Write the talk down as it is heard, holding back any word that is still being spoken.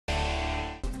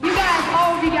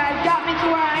of you guys got me to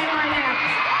where I am right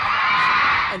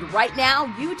now. And right now,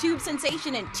 YouTube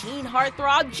sensation and teen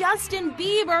heartthrob Justin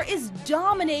Bieber is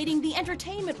dominating the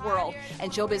entertainment world.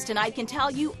 And Showbiz Tonight can tell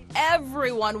you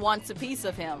everyone wants a piece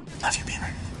of him. Love you,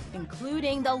 Bieber.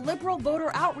 Including the liberal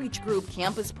voter outreach group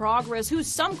Campus Progress, who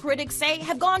some critics say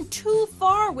have gone too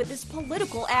far with this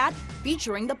political ad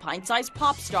featuring the pint-sized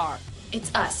pop star.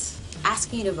 It's us,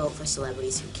 asking you to vote for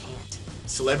celebrities who can't.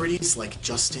 Celebrities like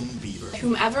Justin Bieber.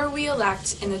 Whomever we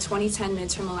elect in the 2010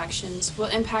 midterm elections will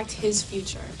impact his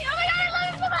future. Oh my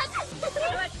God, I love you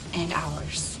so much! And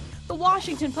ours. The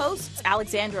Washington Post's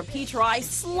Alexandra Petri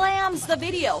slams the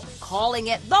video, calling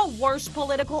it the worst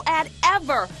political ad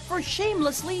ever for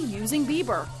shamelessly using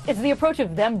Bieber. It's the approach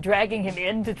of them dragging him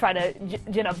in to try to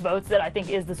gin up votes that I think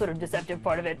is the sort of deceptive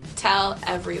part of it. Tell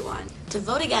everyone To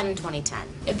vote again in 2010.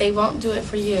 if they won't do it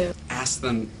for you. Ask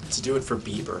them to do it for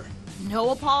Bieber.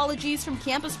 No apologies from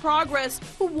Campus Progress,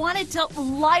 who wanted to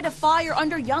light a fire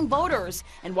under young voters.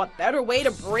 And what better way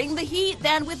to bring the heat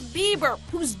than with Bieber,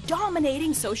 who's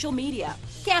dominating social media.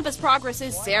 Campus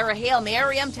Progress's Sarah Hale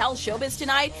Merriam tells Showbiz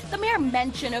Tonight the mere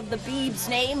mention of the Biebs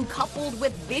name, coupled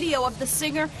with video of the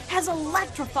singer, has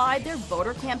electrified their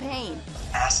voter campaign.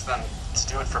 Ask them to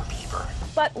do it for Bieber.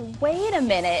 But wait a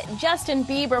minute, Justin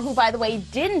Bieber, who by the way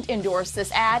didn't endorse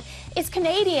this ad, is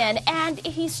Canadian and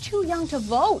he's too young to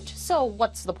vote. So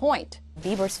what's the point?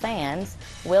 Bieber's fans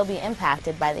will be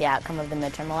impacted by the outcome of the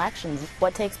midterm elections.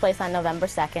 What takes place on November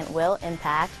 2nd will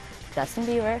impact Justin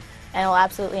Bieber and it will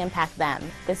absolutely impact them.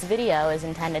 This video is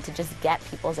intended to just get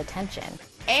people's attention.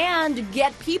 And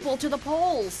get people to the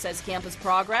polls, says Campus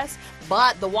Progress.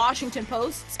 But the Washington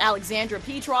Post's Alexandra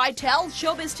Petri tells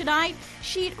Showbiz Tonight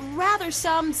she'd rather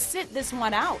some sit this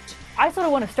one out. I sort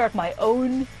of want to start my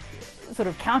own sort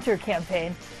of counter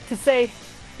campaign to say,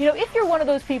 you know, if you're one of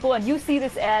those people and you see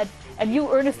this ad and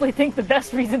you earnestly think the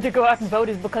best reason to go out and vote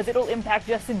is because it'll impact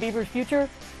Justin Bieber's future,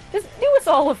 just do us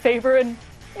all a favor and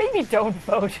maybe don't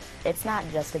vote. It's not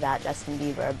just about Justin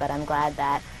Bieber, but I'm glad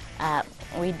that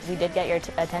we did get your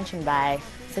attention by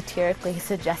satirically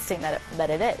suggesting that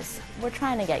it is. We're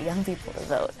trying to get young people to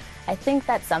vote. I think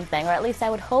that's something, or at least I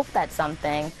would hope that's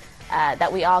something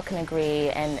that we all can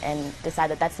agree and decide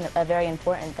that that's a very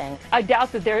important thing. I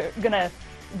doubt that they're going to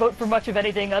vote for much of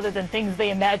anything other than things they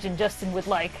imagine Justin would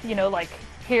like, you know, like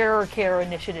hair care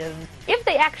initiative. If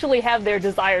they actually have their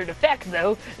desired effect,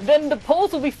 though, then the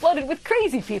polls will be flooded with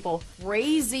crazy people.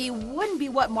 Crazy wouldn't be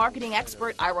what marketing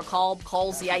expert IraKalb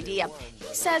calls the idea.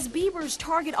 He says Bieber's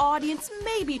target audience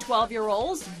may be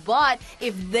 12-year-olds, but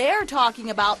if they're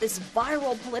talking about this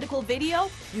viral political video,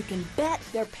 you can bet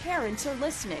their parents are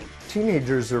listening.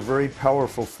 Teenagers are a very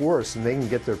powerful force, and they can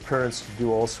get their parents to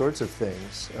do all sorts of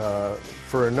things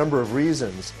for a number of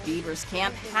reasons. Bieber's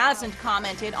camp hasn't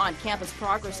commented on Campus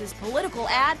Progress's political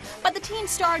ad, but the teen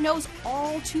star knows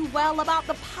all too well about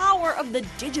the power of the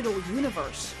digital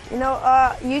universe. You know,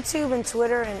 YouTube and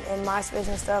Twitter and MySpace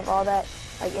and stuff, all that,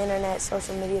 like internet,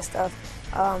 social media stuff,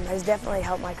 has definitely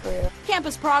helped my career.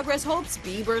 Campus Progress hopes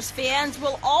Bieber's fans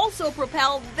will also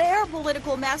propel their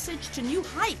political message to new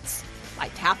heights by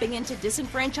tapping into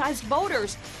disenfranchised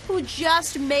voters who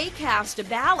just may cast a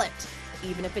ballot,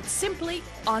 even if it's simply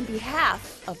on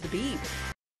behalf of the Biebs.